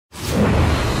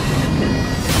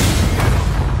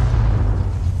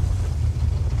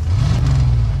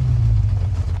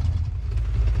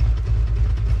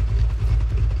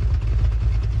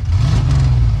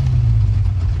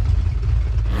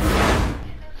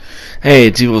Hey,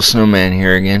 it's Evil Snowman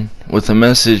here again, with a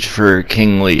message for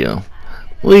King Leo.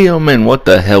 Leo, man, what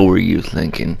the hell were you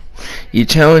thinking? You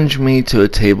challenged me to a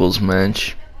tables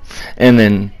match, and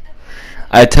then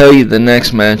I tell you the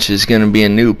next match is going to be a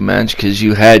noob match because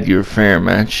you had your fair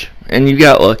match, and you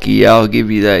got lucky. Yeah, I'll give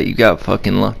you that. You got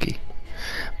fucking lucky.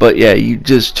 But yeah, you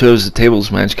just chose the tables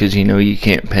match because you know you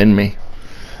can't pin me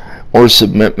or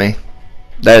submit me.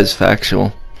 That is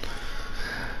factual.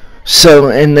 So,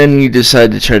 and then you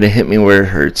decide to try to hit me where it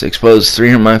hurts. Expose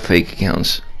 3 of my fake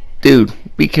accounts. Dude,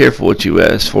 be careful what you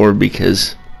ask for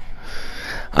because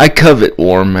I covet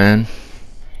war, man.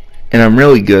 And I'm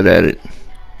really good at it.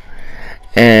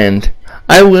 And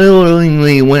I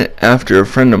willingly went after a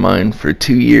friend of mine for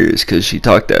 2 years because she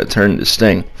talked out of turn to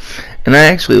Sting. And I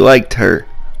actually liked her.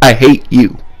 I hate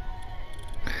you.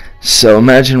 So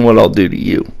imagine what I'll do to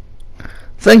you.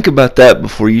 Think about that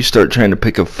before you start trying to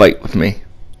pick a fight with me,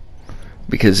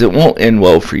 because it won't end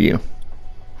well for you.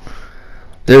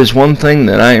 There's one thing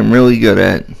that I am really good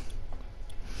at,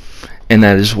 and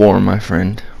that is war, my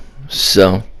friend.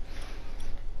 So,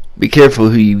 be careful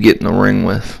who you get in the ring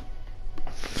with.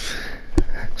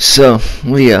 So,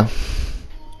 Leo,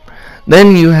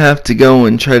 then you have to go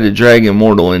and try to drag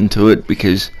Immortal into it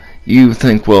because you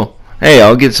think, well, hey,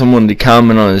 I'll get someone to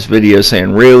comment on this video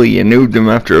saying, really, you noobed him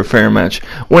after a fair match,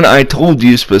 when I told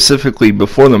you specifically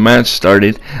before the match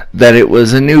started that it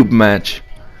was a noob match.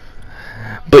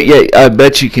 But yeah, I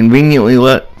bet you conveniently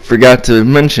forgot to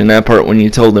mention that part when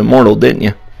you told Immortal, didn't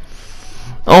you?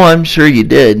 Oh, I'm sure you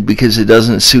did, because it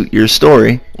doesn't suit your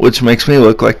story, which makes me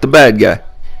look like the bad guy.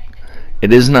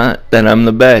 It is not that I'm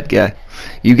the bad guy.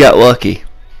 You got lucky.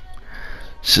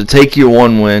 So take your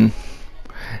one win,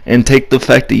 and take the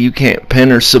fact that you can't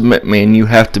pin or submit me and you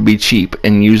have to be cheap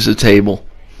and use the table.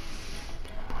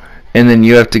 And then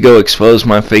you have to go expose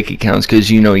my fake accounts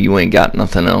because you know you ain't got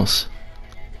nothing else.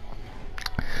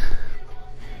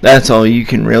 That's all you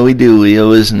can really do,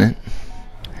 Leo, isn't it?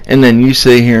 And then you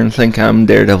sit here and think I'm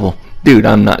Daredevil. Dude,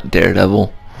 I'm not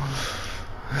Daredevil.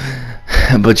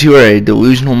 But you are a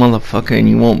delusional motherfucker and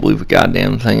you won't believe a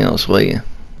goddamn thing else, will you?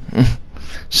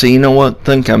 So you know what?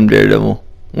 Think I'm Daredevil.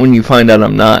 When you find out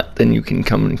I'm not, then you can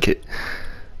come and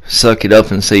suck it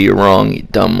up and say you're wrong, you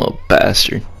dumb little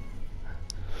bastard.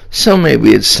 So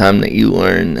maybe it's time that you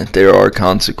learn that there are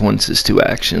consequences to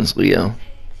actions, Leo.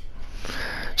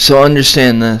 So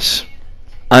understand this.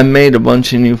 I made a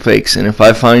bunch of new fakes, and if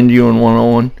I find you in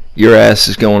 101, your ass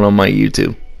is going on my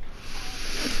YouTube.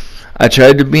 I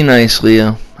tried to be nice,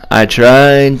 Leo. I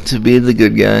tried to be the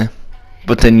good guy,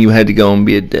 but then you had to go and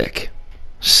be a dick.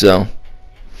 So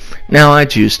now I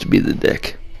choose to be the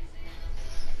dick.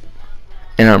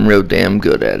 And I'm real damn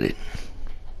good at it.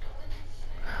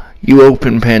 You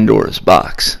open Pandora's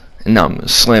box, and now I'm going to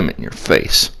slam it in your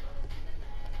face.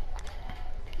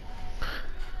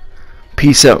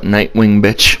 Peace out, Nightwing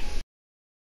bitch.